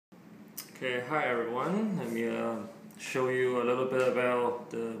Okay, hi everyone. Let me show you a little bit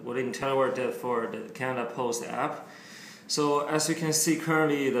about what IntelliWare did for the Canada Post app. So as you can see,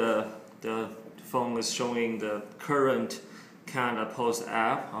 currently the phone is showing the current Canada Post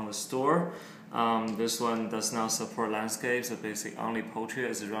app on the store. This one does not support landscape, so basically only portrait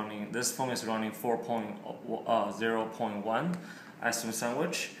is running. This phone is running 4.0.1 Aspen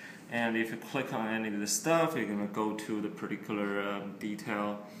Sandwich. And if you click on any of the stuff, you're going to go to the particular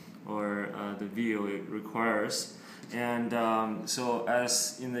detail or the view it requires. And so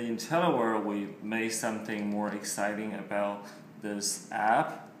as in the IntelliWare, we made something more exciting about this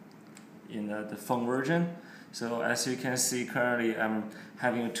app in the phone version. So as you can see, currently I'm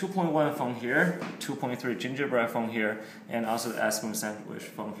having a 2.1 phone here, 2.3 Gingerbread phone here, and also the Aspen Sandwich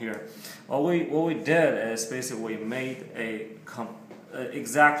phone here. What we did is basically we made a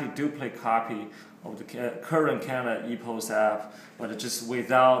exactly duplicate copy of the current Canada ePost app, but just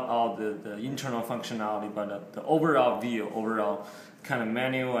without all the internal functionality, but the overall view, overall kind of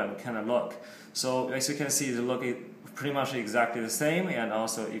menu and kind of look. So as you can see, the look is pretty much exactly the same, and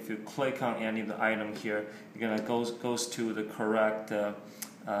also if you click on any of the item here, you're gonna goes to the correct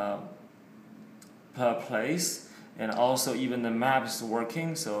place. And also even the map is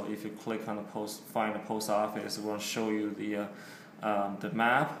working, so if you click on the find the post office, it will show you the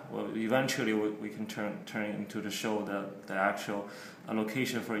map. Well, eventually we can turn it into to show the actual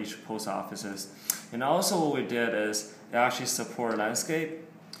location for each post offices. And also what we did is it actually support landscape,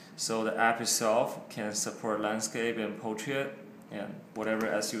 so the app itself can support landscape and portrait and whatever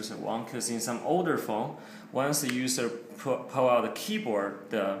as user want. Because in some older phone, once the user pull out the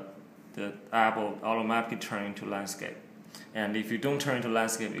keyboard, the app will automatically turn into landscape. And if you don't turn into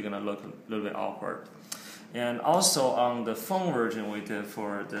landscape, you're gonna look a little bit awkward. And also on the phone version we did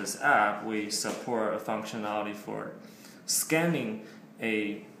for this app, we support a functionality for scanning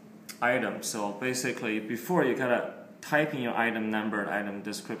a item. So basically, before you gotta type in your item number, item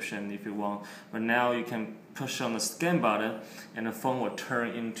description if you want, but now you can push on the scan button, and the phone will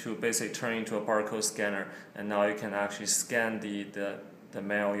basically turn into a barcode scanner. And now you can actually scan the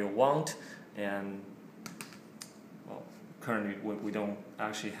mail you want. And well, currently we don't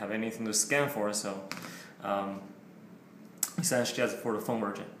actually have anything to scan for, so essentially that's for the phone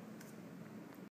version.